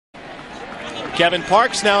Kevin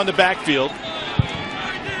Parks now in the backfield,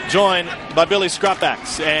 joined by Billy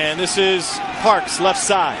Scropax. And this is Parks, left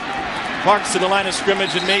side. Parks to the line of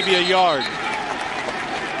scrimmage and maybe a yard.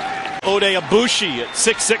 Ode Abushi at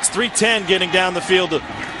 6'6", 310, getting down the field to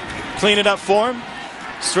clean it up for him.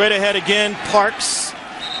 Straight ahead again, Parks,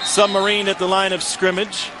 submarine at the line of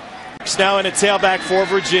scrimmage. Parks now in a tailback for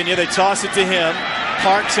Virginia. They toss it to him.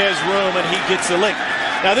 Parks has room and he gets a lick.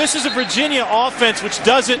 Now this is a Virginia offense which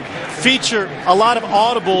doesn't feature a lot of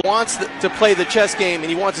audible. Wants to play the chess game, and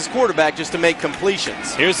he wants his quarterback just to make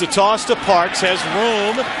completions. Here's the toss to Parks, has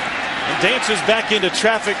room, and dances back into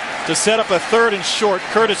traffic to set up a 3rd and short.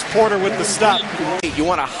 Curtis Porter with the stop. You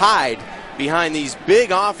want to hide behind these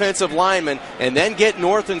big offensive linemen and then get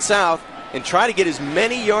north and south and try to get as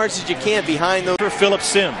many yards as you can behind those. For Phillip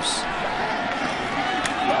Sims.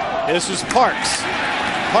 This is Parks.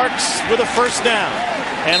 Parks with a first down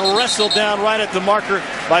and wrestled down right at the marker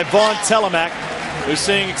by Vaughn Telemack, who's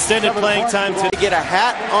seeing extended playing time to get a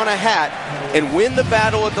hat on a hat and win the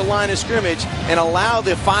battle at the line of scrimmage and allow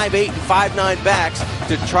the 5'8" and 5'9" backs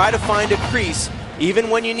to try to find a crease even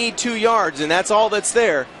when you need 2 yards, and that's all that's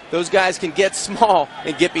there. Those guys can get small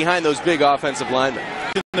and get behind those big offensive linemen.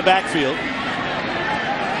 In the backfield,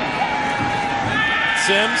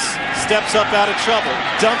 Sims steps up out of trouble,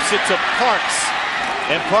 dumps it to Parks,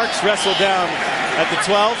 and Parks wrestled down at the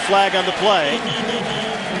 12, flag on the play.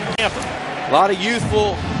 A lot of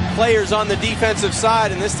youthful players on the defensive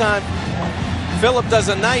side, and this time Phillip does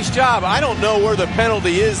a nice job. I don't know where the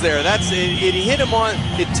penalty is there. It hit him on,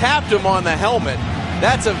 it tapped him on the helmet.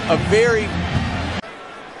 That's a very...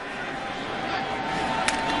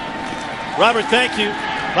 Robert, thank you.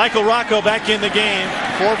 Michael Rocco back in the game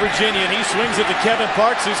for Virginia, and he swings it to Kevin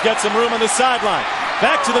Parks, who's got some room on the sideline.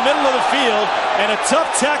 Back to the middle of the field, and a tough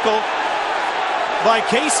tackle by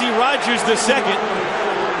Casey Rogers II,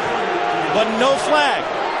 but no flag.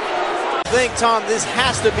 I think, Tom, this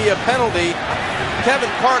has to be a penalty. Kevin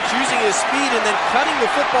Parks using his speed and then cutting the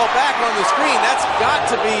football back on the screen. That's got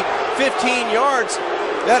to be 15 yards.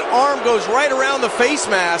 That arm goes right around the face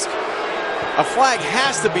mask. A flag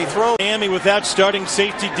has to be thrown. Miami without starting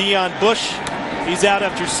safety Deion Bush. He's out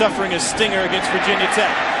after suffering a stinger against Virginia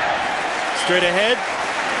Tech. Straight ahead,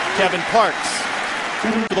 Kevin Parks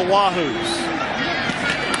for the Wahoos.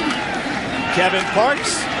 Kevin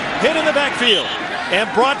Parks hit in the backfield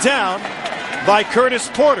and brought down by Curtis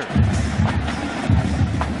Porter.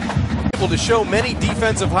 Able to show many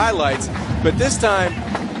defensive highlights, but this time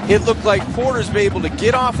it looked like Porter's been able to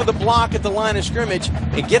get off of the block at the line of scrimmage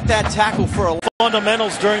and get that tackle for a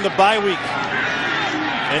fundamentals during the bye week,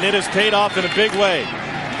 and it has paid off in a big way.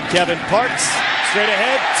 Kevin Parks straight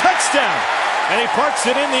ahead, touchdown, and he parks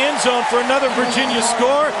it in the end zone for another Virginia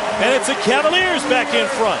score, and it's the Cavaliers back in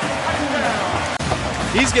front.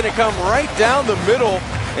 He's going to come right down the middle,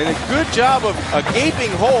 and a good job of a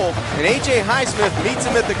gaping hole, and A.J. Highsmith meets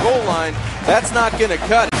him at the goal line. That's not going to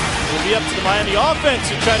cut it. It'll be up to the Miami offense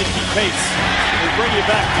to try to keep pace. We'll bring you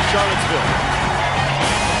back to Charlottesville.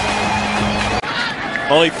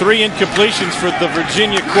 Only 3 incompletions for the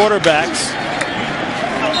Virginia quarterbacks.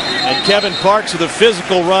 And Kevin Parks with a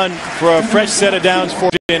physical run for a fresh set of downs for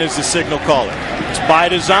Virginia is the signal caller. It's by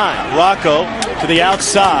design. Rocco to the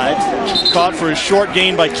outside. Caught for a short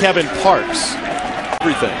gain by Kevin Parks.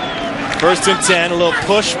 Everything. 1st and 10. A little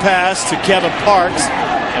push pass to Kevin Parks.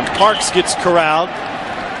 And Parks gets corralled.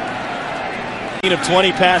 Of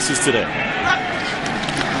 20 passes today.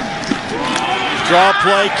 Draw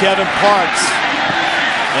play, Kevin Parks,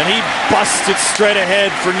 and he busts it straight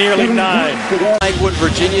ahead for nearly 9. Like what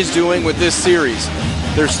Virginia's doing with this series.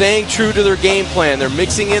 They're staying true to their game plan. They're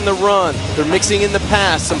mixing in the run. They're mixing in the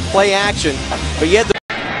pass, some play action. But yet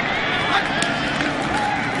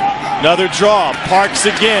another draw. Parks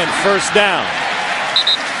again. 1st down.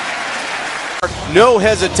 No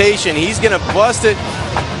hesitation. He's going to bust it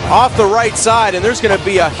off the right side, and there's going to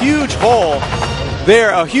be a huge hole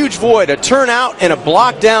there, a huge void, a turnout and a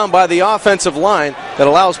block down by the offensive line that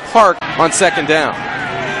allows Park on 2nd down.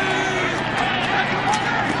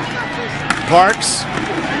 Parks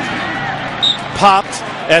popped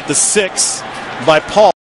at the 6 by Paul.